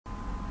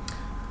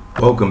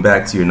Welcome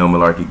back to your No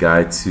Malarkey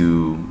Guide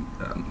to,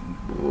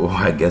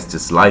 I guess,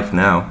 just life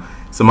now.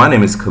 So my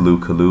name is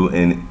Kalu,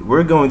 and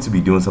we're going to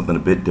be doing something a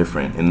bit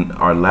different. In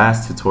our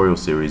last tutorial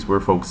series, we're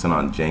focusing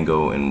on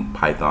Django and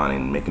Python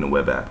and making a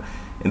web app.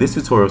 In this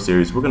tutorial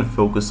series, we're going to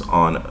focus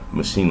on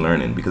machine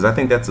learning because I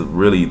think that's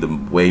really the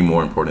way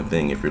more important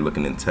thing if you're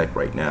looking in tech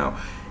right now.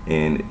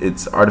 And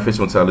it's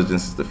artificial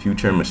intelligence is the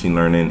future, and machine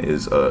learning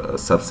is a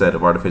subset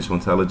of artificial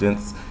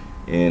intelligence.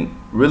 And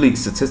really,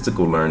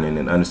 statistical learning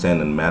and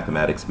understanding the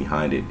mathematics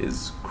behind it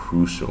is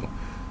crucial.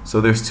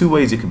 So there's two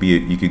ways you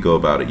could go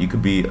about it. You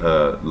could be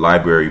a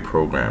library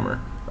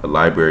programmer, a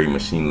library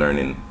machine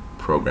learning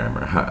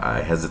programmer.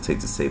 I hesitate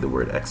to say the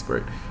word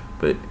expert,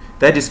 but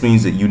that just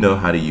means that you know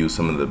how to use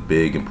some of the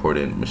big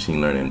important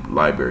machine learning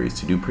libraries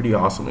to do pretty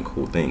awesome and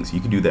cool things. You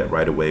can do that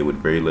right away with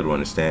very little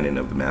understanding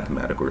of the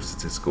mathematical or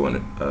statistical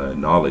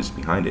knowledge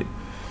behind it.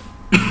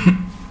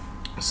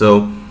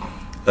 So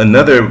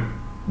another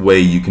way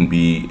you can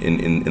be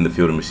in the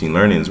field of machine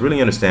learning is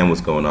really understand what's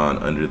going on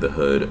under the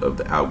hood of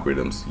the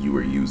algorithms you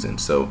are using.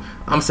 So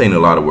I'm saying a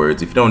lot of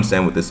words. If you don't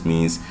understand what this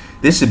means,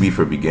 this should be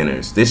for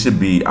beginners.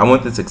 I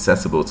want this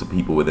accessible to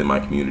people within my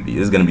community.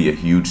 This is going to be a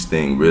huge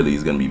thing, really.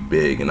 It's going to be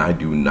big, and I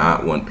do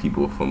not want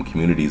people from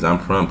communities I'm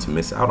from to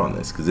miss out on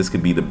this, because this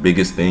could be the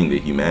biggest thing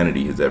that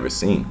humanity has ever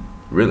seen.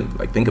 Really,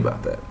 like, think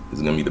about that. This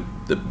is going to be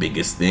the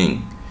biggest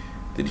thing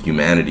that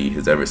humanity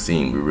has ever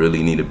seen. We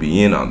really need to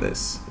be in on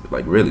this,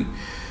 like, really.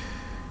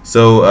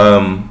 So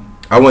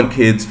I want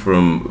kids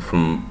from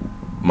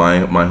my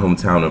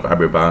hometown of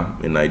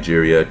Abeba in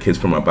Nigeria, kids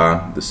from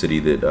Aba, the city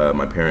that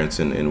my parents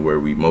and where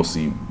we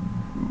mostly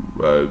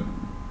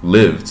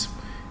lived,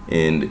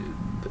 and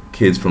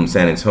kids from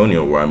San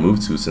Antonio, where I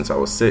moved to since I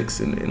was 6,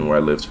 and where I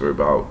lived for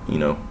about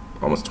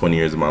almost 20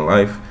 years of my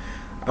life.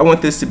 I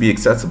want this to be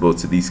accessible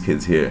to these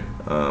kids here,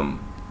 and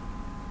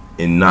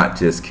not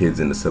just kids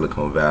in the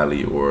Silicon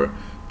Valley or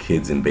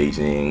kids in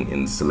Beijing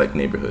in select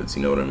neighborhoods.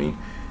 You know what I mean?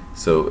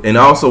 So, and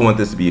I also want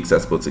this to be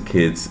accessible to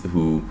kids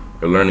who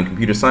are learning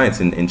computer science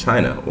in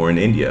China or in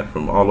India,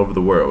 from all over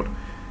the world.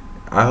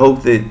 I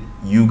hope that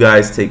you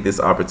guys take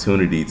this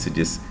opportunity to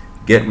just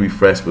get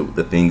refreshed with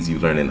the things you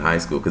learned in high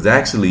school, because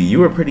actually you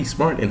were pretty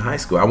smart in high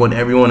school. I want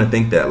everyone to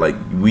think that, like,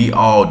 we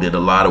all did a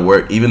lot of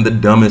work. Even the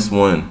dumbest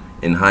one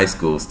in high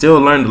school still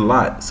learned a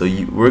lot. So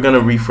we're going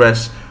to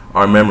refresh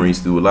our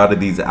memories through a lot of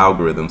these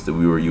algorithms that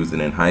we were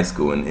using in high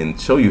school and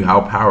show you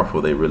how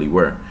powerful they really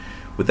were.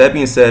 With that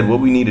being said, what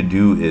we need to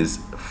do is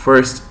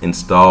first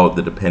install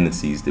the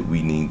dependencies that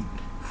we need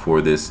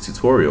for this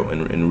tutorial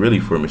and really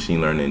for machine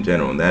learning in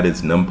general, and that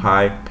is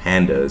Numpy,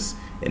 Pandas,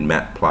 and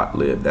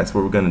Matplotlib. That's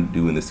what we're going to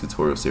do in this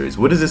tutorial series.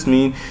 What does this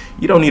mean?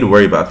 You don't need to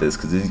worry about this,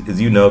 because as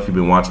you know, if you've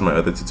been watching my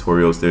other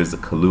tutorials, there's the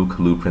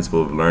Kalu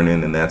principle of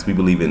learning, and that's we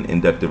believe in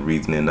inductive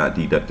reasoning, not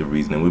deductive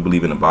reasoning. We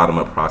believe in a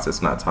bottom-up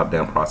process, not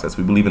top-down process.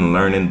 We believe in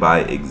learning by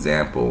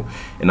example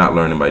and not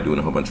learning by doing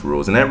a whole bunch of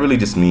rules. And that really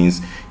just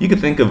means you can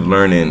think of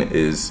learning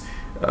as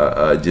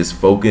just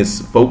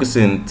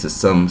focusing to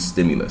some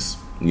stimulus,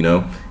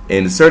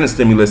 and a certain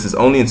stimulus is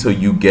only until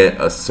you get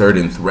a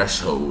certain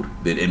threshold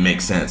that it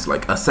makes sense.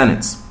 Like a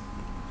sentence.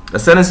 A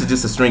sentence is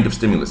just a string of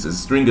stimulus. It's a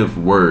string of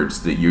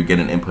words that you're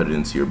getting inputted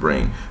into your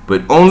brain.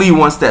 But only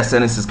once that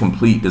sentence is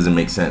complete does it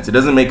make sense. It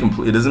doesn't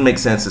make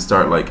sense to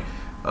start like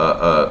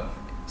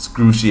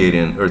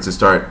excruciating or to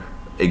start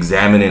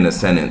examining a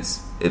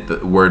sentence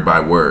word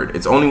by word.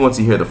 It's only once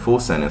you hear the full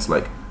sentence,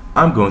 like,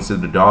 I'm going to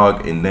the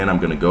dog and then I'm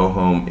going to go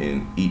home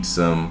and eat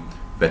some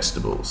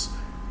vegetables.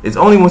 It's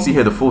only once you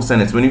hear the full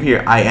sentence. When you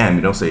hear I am,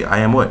 you don't say I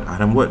am what?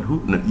 I am what? Who?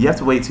 No, you have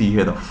to wait till you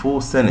hear the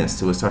full sentence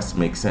till it starts to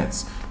make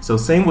sense. So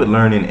same with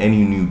learning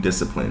any new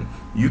discipline.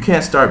 You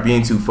can't start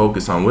being too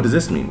focused on what does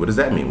this mean? What does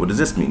that mean? What does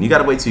this mean? You got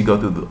to wait till you go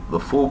through the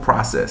full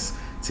process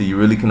till you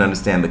really can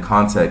understand the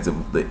context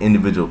of the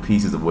individual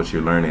pieces of what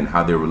you're learning,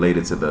 how they're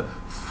related to the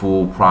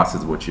full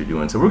process of what you're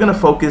doing. So we're going to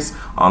focus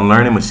on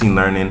learning machine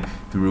learning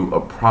through a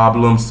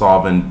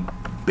problem-solving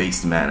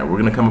based manner. We're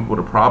going to come up with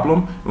a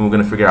problem, and we're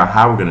going to figure out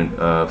how we're going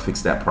to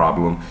fix that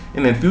problem,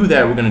 and then through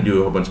that we're going to do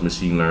a whole bunch of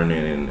machine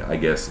learning and I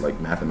guess like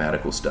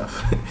mathematical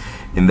stuff.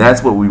 And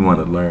that's what we want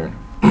to learn,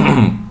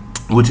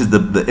 which is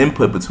the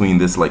input between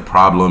this like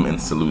problem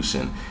and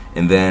solution,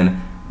 and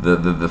then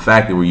the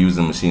fact that we're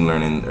using machine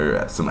learning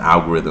or some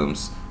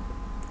algorithms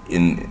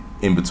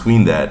in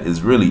between that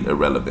is really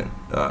irrelevant.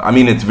 I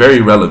mean, it's very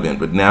relevant,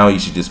 but now you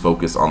should just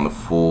focus on the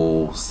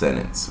full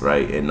sentence,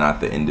 right, and not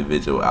the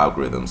individual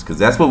algorithms, because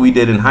that's what we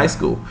did in high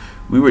school.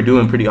 We were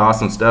doing pretty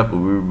awesome stuff, but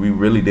we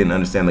really didn't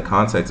understand the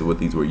context of what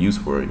these were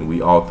used for, and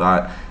we all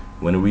thought,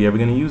 when are we ever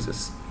going to use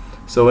this?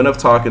 So enough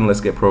talking,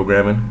 let's get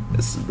programming.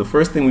 The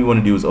first thing we want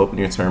to do is open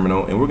your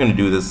terminal, and we're going to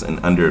do this in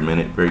under a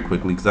minute very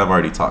quickly, because I've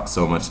already talked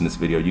so much in this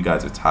video. You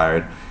guys are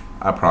tired.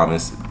 I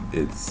promise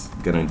it's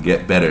going to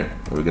get better.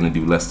 We're going to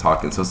do less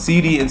talking. So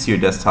CD into your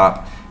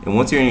desktop, and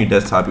once you're in your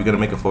desktop, you're going to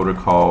make a folder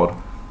called,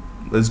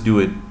 let's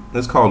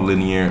call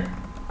linear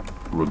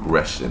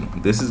regression.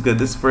 This is good.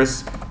 This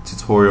first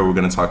tutorial, we're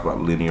going to talk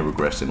about linear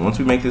regression. Once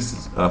we make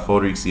this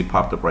folder, you see it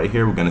popped up right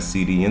here. We're going to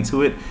CD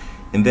into it,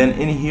 And then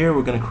in here,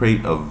 we're going to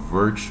create a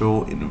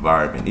virtual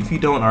environment. If you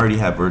don't already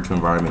have virtual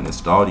environment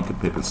installed, you can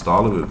pip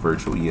install it with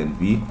virtual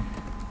env,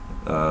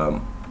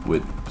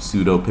 with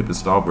sudo pip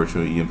install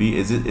virtual env.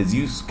 As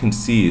you can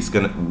see, it's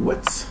going to,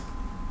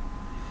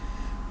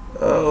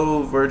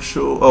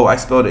 I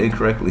spelled it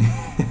incorrectly.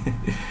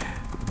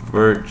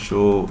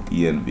 Virtual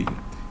env.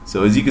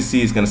 So as you can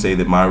see, it's going to say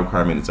that my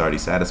requirement is already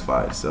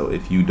satisfied. So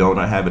if you don't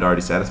have it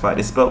already satisfied,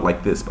 it's spelled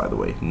like this, by the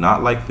way,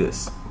 not like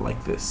this,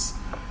 like this.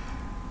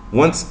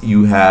 Once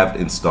you have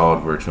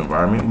installed virtual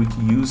environment, we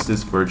can use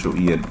this virtual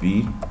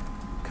env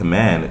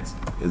command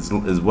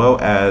as well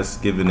as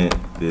giving it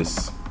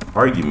this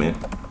argument.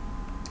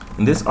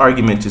 And this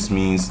argument just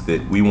means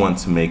that we want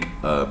to make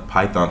a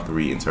Python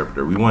 3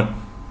 interpreter. We want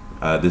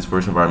this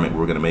virtual environment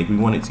we're going to make, we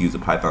want it to use a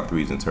Python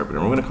 3's interpreter.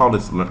 And we're going to call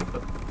this,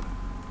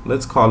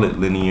 let's call it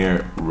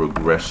linear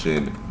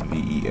regression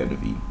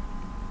venv.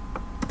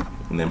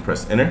 And then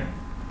press enter.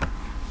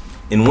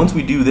 And once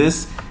we do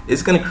this,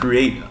 it's going to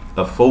create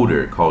a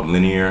folder called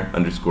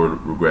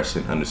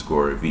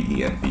linear_regression_venv.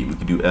 We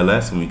can do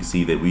ls and we can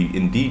see that we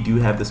indeed do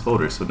have this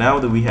folder. So now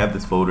that we have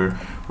this folder,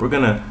 we're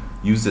going to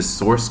use this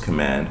source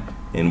command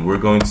and we're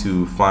going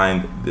to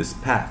find this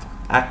path,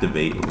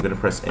 activate, and we're going to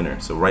press enter.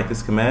 So write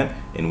this command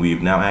and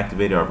we've now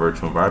activated our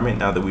virtual environment.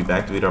 Now that we've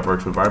activated our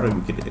virtual environment,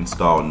 we can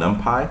install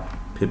Numpy,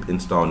 pip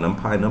install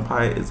Numpy.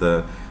 Numpy is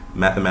a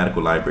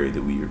mathematical library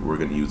that we're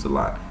going to use a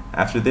lot.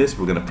 After this,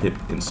 we're going to pip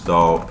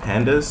install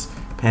Pandas.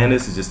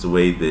 Pandas is just a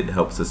way that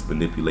helps us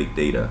manipulate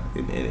data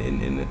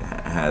and it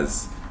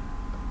has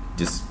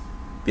just,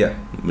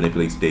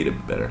 manipulates data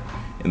better.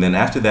 And then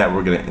after that,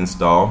 we're going to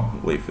install,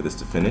 wait for this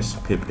to finish,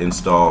 pip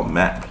install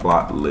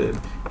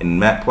Matplotlib.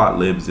 And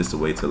Matplotlib is just a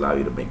way to allow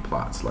you to make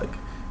plots like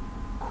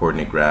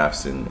coordinate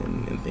graphs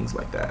and things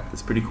like that.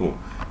 It's pretty cool.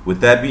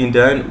 With that being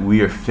done,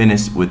 we are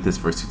finished with this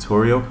first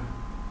tutorial.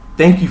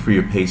 Thank you for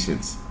your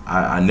patience.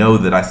 I know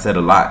that I said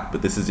a lot,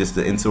 but this is just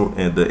the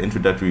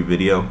introductory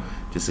video,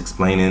 just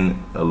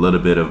explaining a little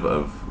bit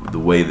of the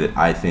way that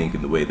I think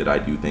and the way that I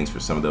do things for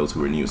some of those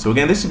who are new. So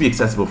again, this should be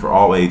accessible for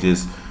all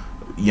ages,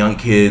 young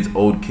kids,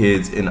 old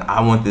kids, and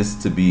I want this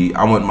to be,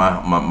 I want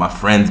my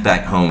friends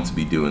back home to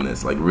be doing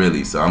this, like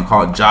really. So I'm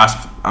calling Josh,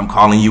 I'm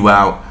calling you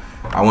out.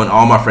 I want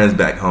all my friends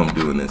back home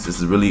doing this. This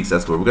is really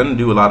accessible. We're going to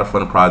do a lot of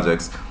fun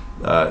projects.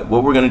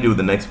 What we're going to do in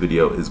the next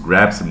video is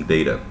grab some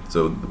data.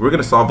 So we're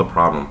going to solve the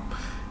problem.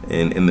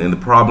 And the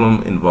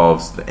problem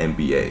involves the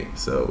NBA.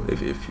 So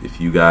if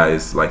you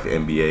guys like the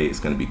NBA, it's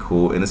going to be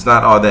cool. And it's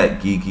not all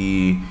that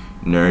geeky,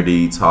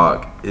 nerdy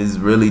talk. It's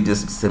really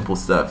just simple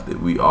stuff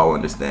that we all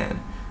understand.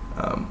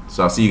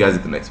 So I'll see you guys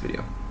at the next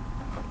video.